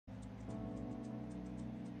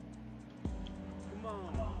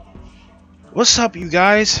What's up, you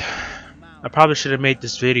guys? I probably should have made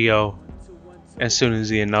this video as soon as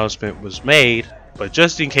the announcement was made, but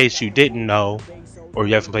just in case you didn't know or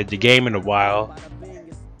you haven't played the game in a while,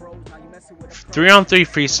 3-on-3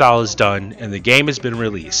 Freestyle is done and the game has been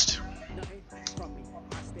released.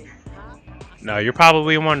 Now you're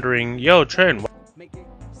probably wondering, yo Trent,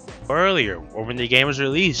 earlier or when the game was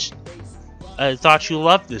released, I thought you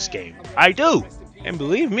loved this game. I do, and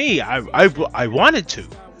believe me, I wanted to.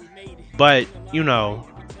 But, you know,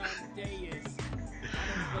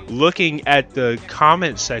 looking at the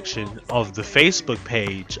comment section of the Facebook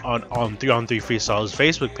page on 3-on-3 Freestyle's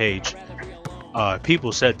Facebook page,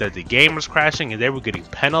 people said that the game was crashing and they were getting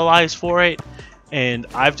penalized for it. And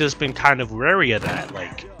I've just been kind of wary of that.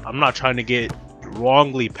 Like, I'm not trying to get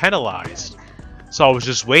wrongly penalized. So I was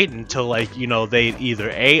just waiting until, like, you know, they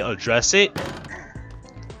either A, address it,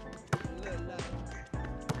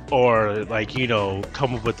 or like, you know,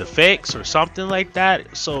 come up with a fix or something like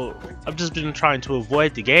that. So I've just been trying to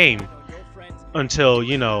avoid the game until,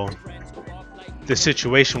 you know, the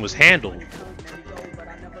situation was handled.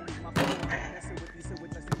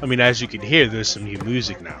 I mean, as you can hear, there's some new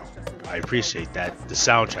music now. I appreciate that. The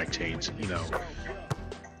soundtrack changed, you know.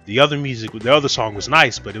 The other song was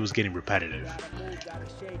nice, but it was getting repetitive.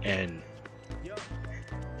 And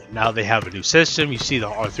now they have a new system. You see the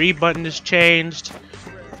R3 button is changed.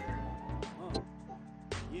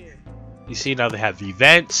 You see now they have the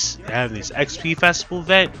events. They have this XP festival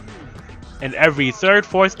event, and every 3rd,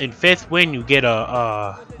 4th, and 5th win you get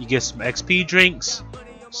you get some XP drinks,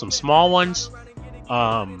 some small ones.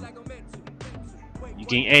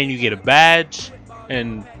 You get a badge,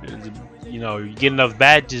 and you know, you get enough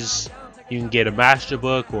badges, you can get a master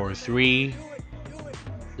book or 3.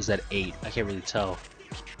 Is that 8? I can't really tell.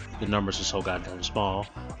 The numbers are so goddamn small.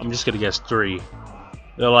 I'm just gonna guess 3.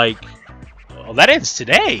 They're like, oh, that ends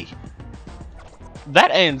today.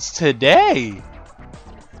 That ends today.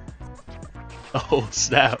 Oh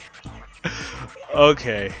snap.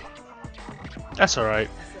 Okay, that's all right.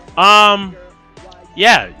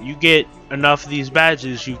 Yeah, you get enough of these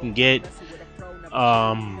badges, you can get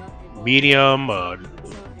medium,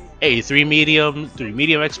 3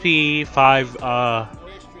 medium XP, 5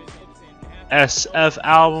 SF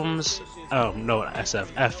albums. No,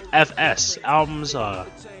 FS albums.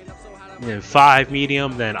 Then 5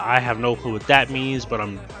 medium. Then I have no clue what that means, but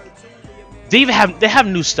they have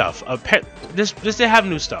new stuff. They have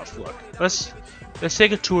new stuff. Look, let's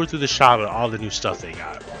take a tour through the shop of all the new stuff they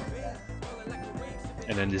got.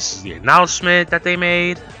 And then this is the announcement that they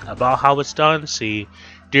made about how it's done. See,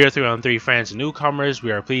 dear 3-on-3 fans and newcomers,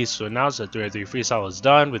 we are pleased to announce that 3-on-3 Freestyle is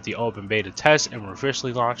done with the open beta test, and we're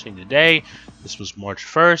officially launching today. This was March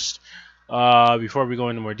 1st. Before we go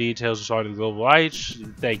into more details regarding the global H,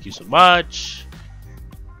 thank you so much.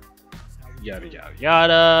 Yada yada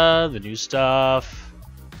yada. The new stuff.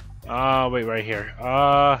 Wait, right here.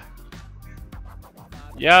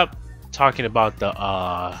 Yep. Talking about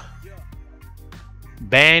the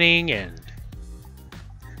banning and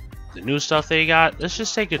the new stuff they got. Let's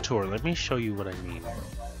just take a tour. Let me show you what I mean,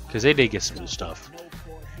 because they did get some new stuff.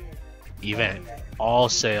 Event, all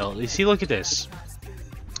sale. You see, look at this.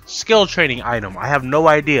 Skill training item. I have no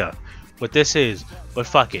idea what this is, but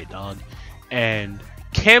fuck it, dog. And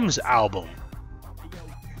Kim's album.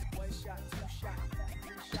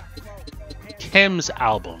 Kim's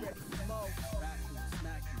album.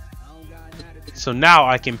 So now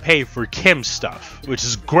I can pay for Kim's stuff, which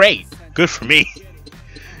is great. Good for me.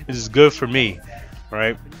 This is good for me,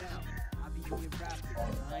 right?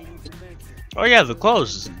 Oh yeah, the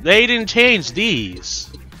clothes. They didn't change these.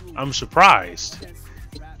 I'm surprised.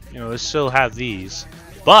 You know, they still have these,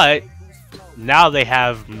 but now they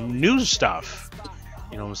have new stuff.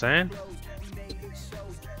 You know what I'm saying?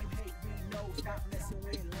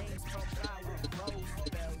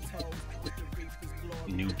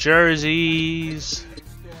 New jerseys.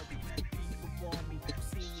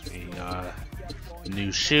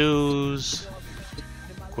 New shoes.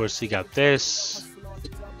 Of course, he got this.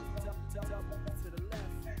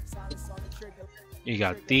 You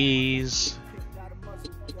got these.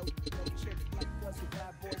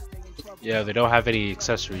 Yeah, they don't have any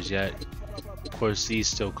accessories yet. Of course, these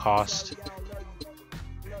still cost.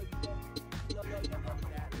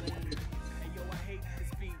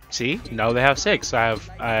 See, now they have 6. I've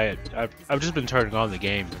just been turning on the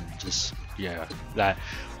game and just, yeah, that.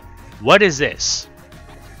 What is this?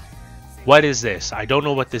 What is this? I don't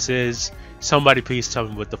know what this is. Somebody please tell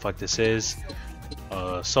me what the fuck this is.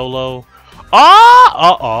 Solo.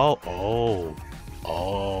 Oh,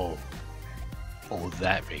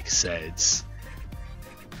 that makes sense.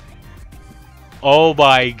 Oh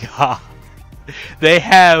my god. They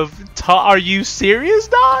have. Are you serious,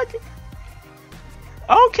 dog?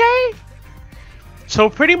 Okay. So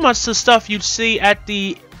pretty much the stuff you'd see at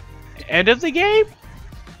the end of the game?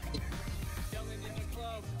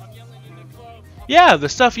 Yeah, the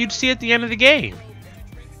stuff you'd see at the end of the game.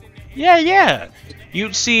 Yeah, yeah.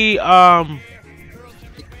 You'd see,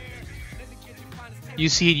 you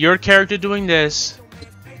see your character doing this.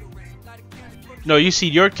 No, you see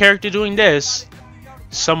your character doing this.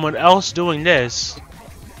 Someone else doing this.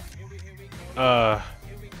 You know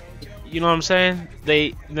what I'm saying?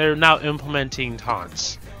 They're now implementing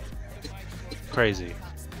taunts. Crazy.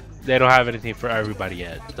 They don't have anything for everybody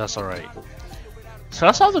yet. That's alright. So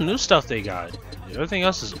that's all the new stuff they got. Everything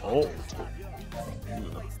else is old.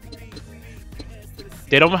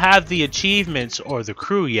 They don't have the achievements or the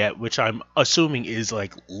crew yet, which I'm assuming is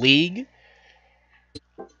like League.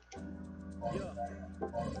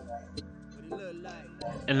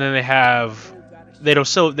 And then they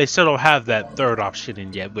still don't have that third option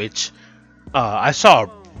in yet, which I saw a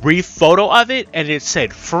brief photo of it and it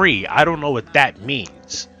said free. I don't know what that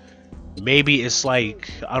means. Maybe it's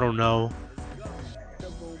like, I don't know,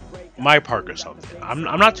 my park or something. I'm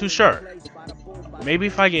not too sure. Maybe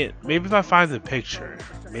if I find the picture,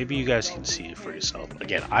 maybe you guys can see it for yourself.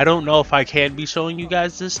 Again, I don't know if I can be showing you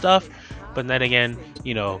guys this stuff, but then again,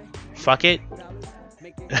 you know, fuck it.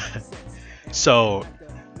 So,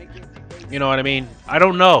 you know what I mean? I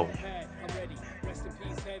don't know.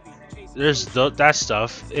 There's that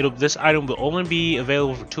stuff. This item will only be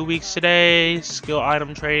available for 2 weeks today. Skill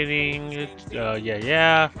item training.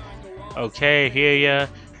 Yeah. Okay, hear ya.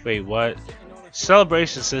 Wait, what?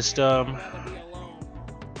 Celebration system.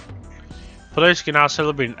 Players can now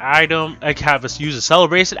celebrate an item and have us use a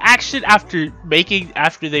celebration action after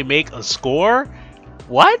they make a score.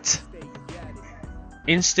 What?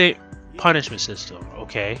 Instant punishment system.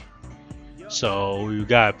 Okay. So we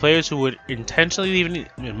got players who would intentionally leave in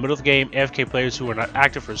the middle of the game, AFK players who were not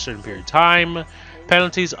active for a certain period of time.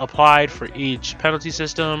 Penalties applied for each penalty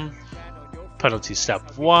system. Penalty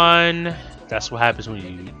step 1. That's what happens when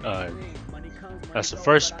you. That's the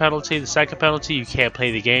first penalty. The second penalty, you can't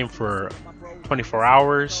play the game for 24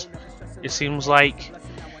 hours. It seems like.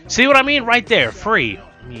 See what I mean? Right there, free.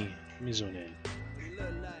 Let me zoom in.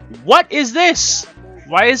 What is this?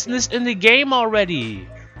 Why isn't this in the game already?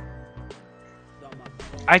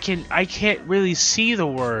 I can't really see the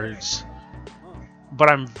words, but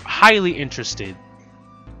I'm highly interested.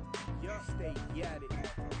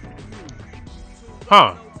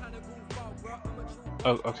 Huh.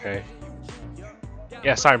 Oh, okay.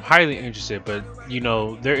 Yes, I'm highly interested, but you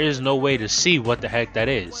know, there is no way to see what the heck that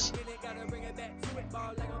is.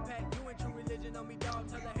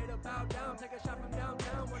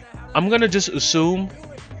 I'm gonna just assume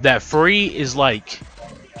that free is like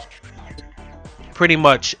pretty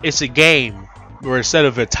much it's a game where instead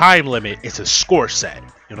of a time limit, it's a score set.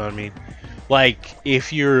 You know what I mean? Like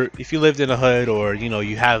if you lived in a hood or you know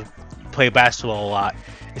you play basketball a lot,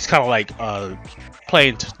 it's kind of like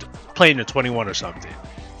playing to 21 or something.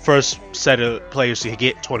 First set of players to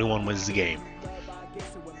get 21 wins the game.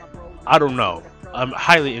 I don't know. I'm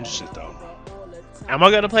highly interested though. Am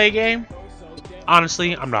I gonna play a game?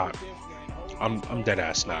 Honestly, I'm not. I'm dead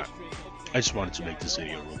ass not. I just wanted to make this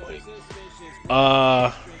video real quick.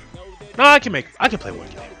 No, I can play one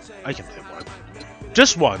game. I can play one.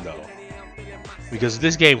 Just one though. Because if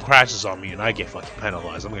this game crashes on me and I get fucking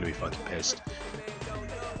penalized, I'm gonna be fucking pissed.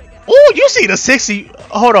 Oh, you see the 60?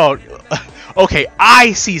 Hold on. Okay,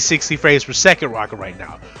 I see 60 frames per second rocking right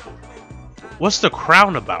now. What's the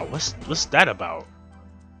crown about? What's that about?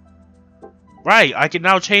 Right, I can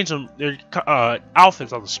now change their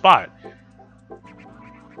outfits on the spot.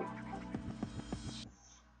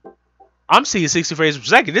 I'm seeing 60 frames per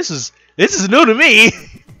second. This is new to me.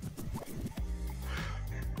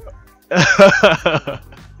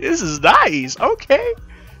 This is nice. Okay,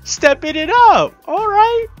 stepping it up. All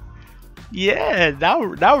right. Yeah, now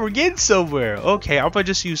we're getting somewhere. Okay, I'm gonna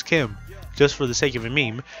just use Kim, just for the sake of a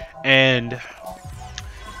meme, and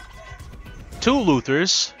 2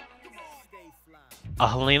 Luthers, a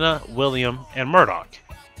Helena, William, and Murdoch,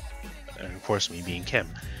 and of course me being Kim.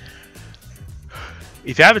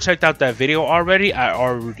 If you haven't checked out that video already, I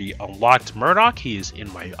already unlocked Murdoch. He is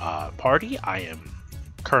in my party. I am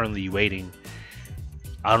currently waiting.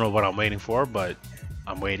 I don't know what I'm waiting for, but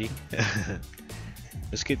I'm waiting.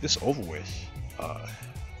 Let's get this over with.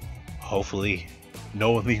 Hopefully,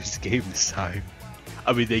 no one leaves the game this time.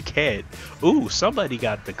 I mean, they can't. Ooh, somebody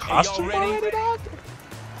got the costume already, dog?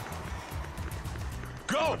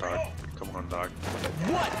 Go! Come Come on, dog.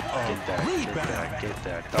 What? Get that. Get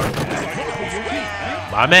that.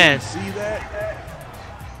 Dog. My man. See that?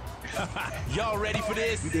 Y'all ready for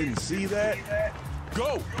this? You didn't see that?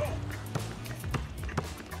 Go.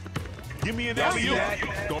 Give me an Y'all see alley-oop.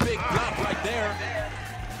 that? Go big block right there.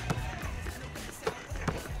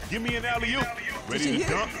 Give me an alley-oop. Ready to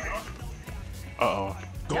dunk? Uh-oh.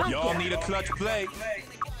 Y'all need a clutch play.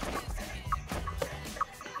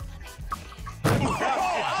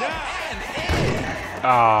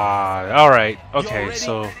 Ah, all right. Okay,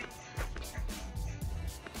 so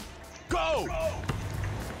Go.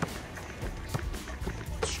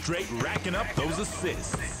 Straight racking up those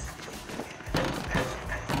assists.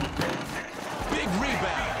 Big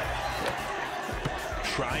rebound.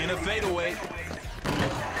 Trying a fadeaway.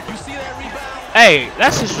 You see that rebound? hey,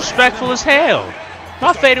 that's disrespectful as hell.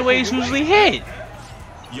 My fadeaways usually hit.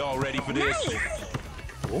 Y'all ready for this?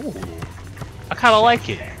 Ooh. I kind of like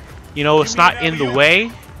it. You know, it's not in the way.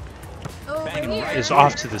 It's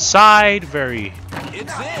off to the side. Very.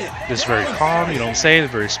 It's in. It's very calm. You know what I'm saying?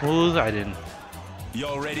 It's very smooth. I didn't.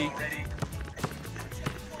 Y'all ready?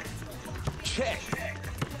 Check.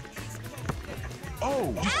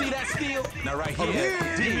 Oh, you see that steal? Now right here.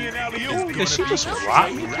 Give me an alley-oop. Did she just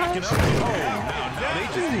rock me? Racking up. Oh, now they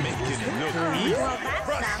just making it look easy.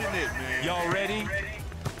 Crushing it, man. Y'all ready?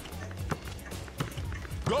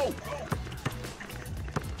 Go.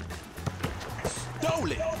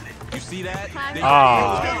 Stole it. You see that? They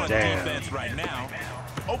Ah, really on damn. defense right now.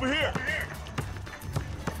 Over here.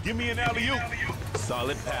 Give me an alley-oop.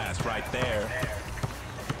 Solid pass right there.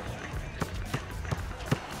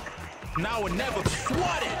 Now or never.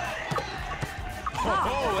 Swat it.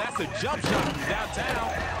 Oh, that's a jump shot from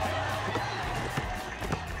downtown.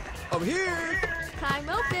 Over here. Time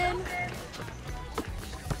open.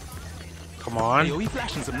 Come on. Yo, he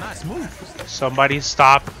flashing some nice moves. Somebody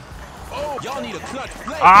stop. Oh, y'all need a clutch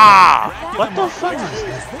play. Ah! What the fuck is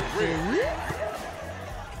this?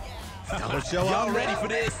 Y'all ready for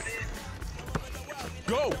this?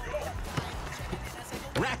 Go.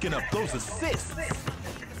 Racking up those assists.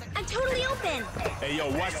 I'm totally open. Hey, yo,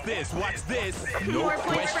 watch this. Watch this. No More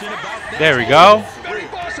points question for about that. There we go. Very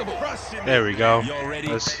possible. Crushing There we go. Y'all ready?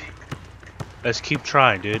 Let's keep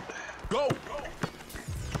trying, dude. Go.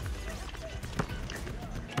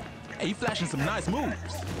 Hey, he flashing some nice moves.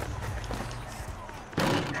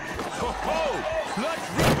 Ho-ho! Clutch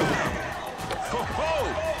rebound! Ho-ho!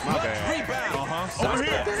 Clutch rebound! Over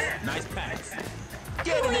here! Nice pass.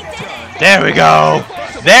 Getting it done! There we go.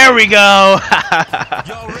 There we go.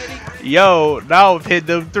 Y'all ready? Yo, now I've hit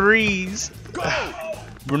them threes. Go!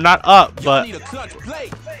 We're not up, Y'all but need a clutch play.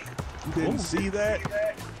 You didn't see that?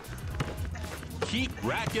 Keep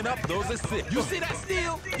racking up those assists. You see that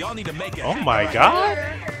steal? Y'all need to make it oh happen my right god.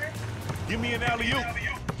 Give me an alley-oop.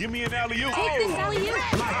 Give me an alley-oop. Take this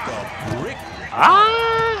alley-oop. Like a brick.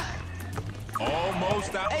 Ah!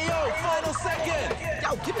 Almost out. Hey, yo, final second.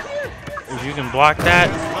 Yo, give it here. If you can block that,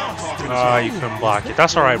 you couldn't block it.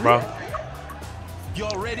 That's all right, bro.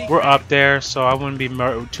 Y'all ready? We're up there, so I wouldn't be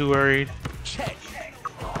too worried. Check.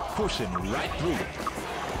 Pushing right through.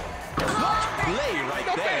 Clutch play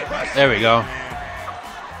right there. There we go.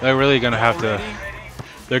 They're really gonna have to. Ready?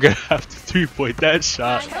 They're gonna have to 3-point that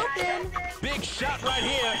shot. Time open. Big shot right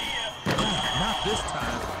here. Not this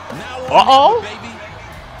time. Now on Uh-oh. baby.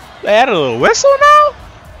 They had a little whistle now?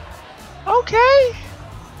 Okay.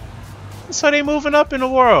 So they moving up in the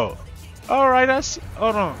world. Alright, that's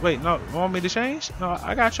hold on. Wait, no, want me to change? No,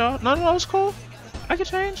 I got y'all. No, it's cool. I can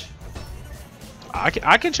change. I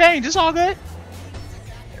can change, it's all good.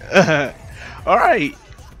 Alright.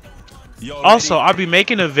 Y'all Also, ready? I'll be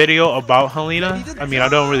making a video about Helena. I mean, I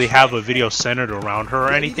don't really have a video centered around her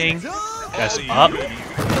or anything. That's up. Block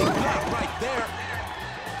right there.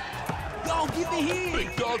 Yo, give me here.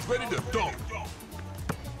 Big dog's ready to dunk.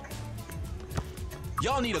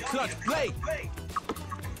 Y'all need a clutch play.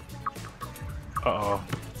 Uh-oh.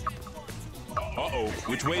 Uh-oh.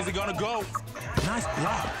 Which way is it gonna go? Nice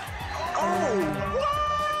block. Oh,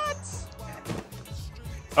 what?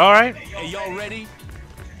 Alright. Hey, y'all ready?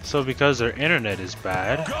 So because their internet is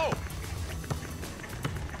bad. Go.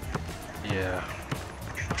 Yeah.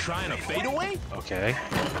 Trying to fade away? Okay.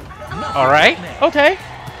 Alright. Okay.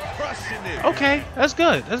 Crushing it. Okay. That's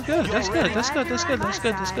good. That's good. That's good. That's good. That's good. That's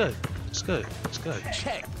good. That's good. That's good. That's good.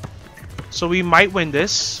 Check. So we might win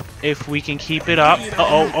this if we can keep it up.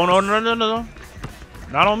 Uh-oh. Oh, no.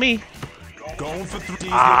 Not on me. Going for three.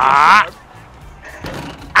 Ah.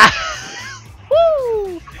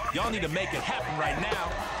 Woo. Y'all need to make it happen right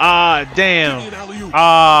now. Ah, damn.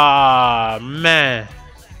 Ah, man.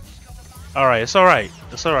 Alright, it's alright.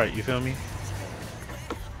 It's alright, you feel me?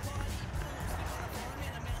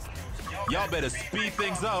 Y'all better speed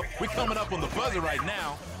things up. We're coming up on the buzzer right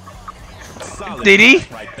now. Solid Did he?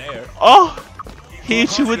 pass right there. Oh, he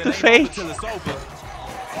hit you with the fake. Till it's over.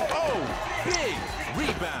 Oh, big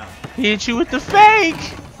rebound. He hit you with the fake.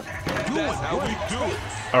 That's how we do it.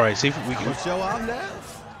 All right, see if we can. Show off now.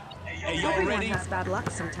 Hey, y'all Everyone ready? has bad luck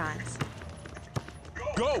sometimes.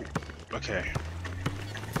 Go. Okay.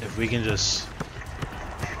 If we can just.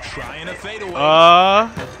 Trying to fade away. Oh,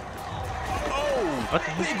 What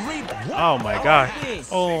the big rebound. oh my god.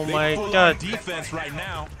 Oh They my full on god. defense right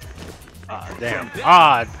now. Ah, damn.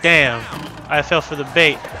 Ah, damn. I fell for the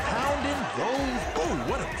bait. Pounding those. Oh,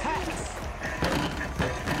 what a pass.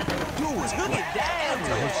 Dude, took it down.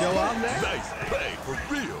 Show off now. Nice play, for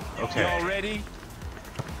real. Okay. Y'all ready?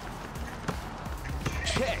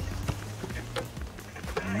 Check.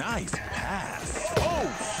 Nice pass. Oh,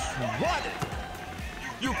 swatted.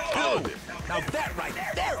 You killed it. Now that right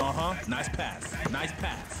there. Uh-huh. Nice pass. Nice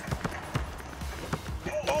pass.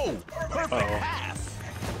 Oh, perfect pass.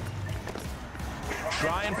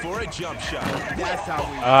 Trying for a jump shot. That's how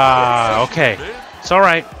we. Ah, okay. It's all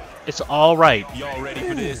right. It's all right. Y'all ready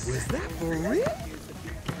for this? Was that for real?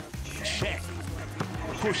 Check.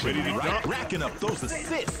 Pushing Ready to right, dunk? racking up those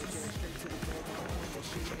assists.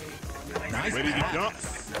 Nice Ready to pass.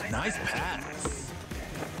 dunk? Nice pass.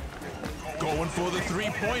 Going for the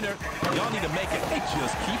three-pointer. Y'all need to make it. They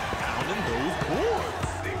just keep pounding those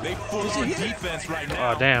boards. They full on defense right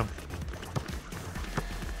now. Oh, damn.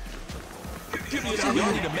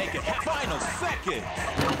 Y'all need to make it. Final second.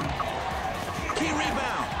 Key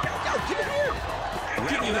rebound. Yo, give it here.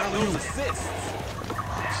 Racking up those assists.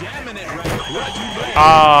 Jamming it right.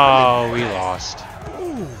 Oh, we lost.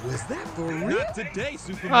 Ooh, was that for real? Not today,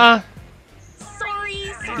 Superman.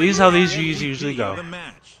 Sorry. These are how these usually The go.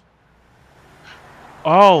 match.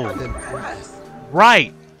 Oh, Impressed.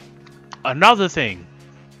 right. Another thing.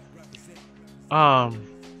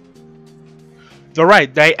 They're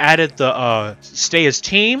right. They added the stay as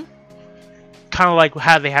team, kind of like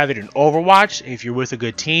how they have it in Overwatch. If you're with a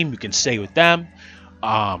good team, you can stay with them.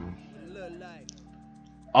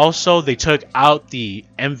 Also, they took out the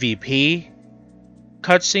MVP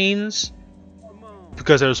cutscenes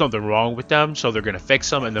because there was something wrong with them, so they're gonna fix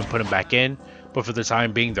them and then put them back in. But for the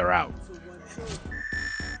time being, they're out.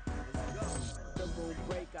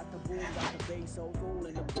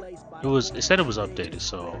 It said it was updated,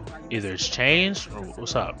 so either it's changed or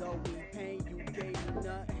what's up.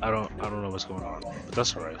 I don't know what's going on, but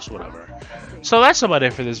that's alright. It's whatever. So that's about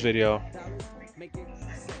it for this video.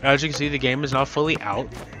 As you can see, the game is not fully out.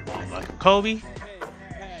 Like Kobe.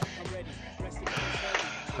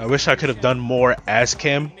 I wish I could have done more as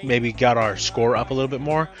Kim. Maybe got our score up a little bit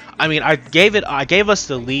more. I mean, I gave us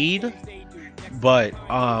the lead, but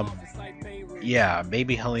yeah,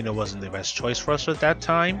 maybe Helena wasn't the best choice for us at that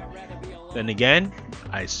time. Then again,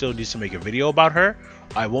 I still need to make a video about her.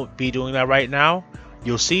 I won't be doing that right now.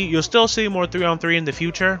 You'll still see more 3-on-3 in the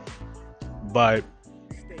future. But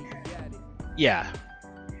yeah,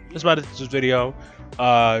 that's about it for this video.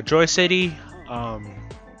 Joy City,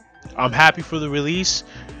 I'm happy for the release.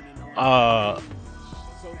 I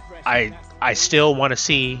still want to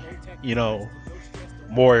see, you know,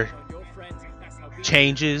 more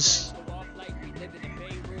changes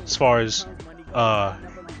as far as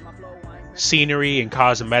scenery and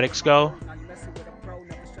cosmetics go.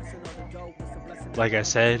 Like I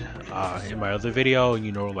said in my other video,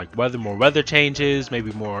 you know, like more weather changes,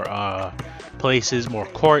 maybe more places, more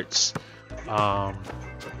courts. Can't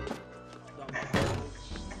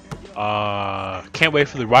wait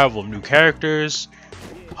for the arrival of new characters.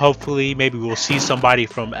 Hopefully, maybe we'll see somebody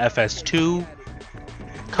from FS2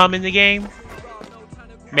 come in the game.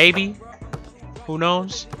 Maybe. Who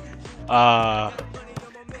knows? Yeah.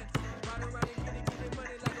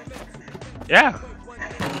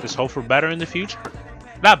 Just hope for better in the future.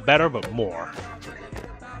 Not better, but more.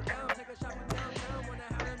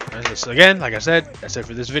 Again, like I said, that's it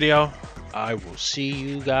for this video. I will see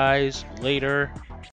you guys later.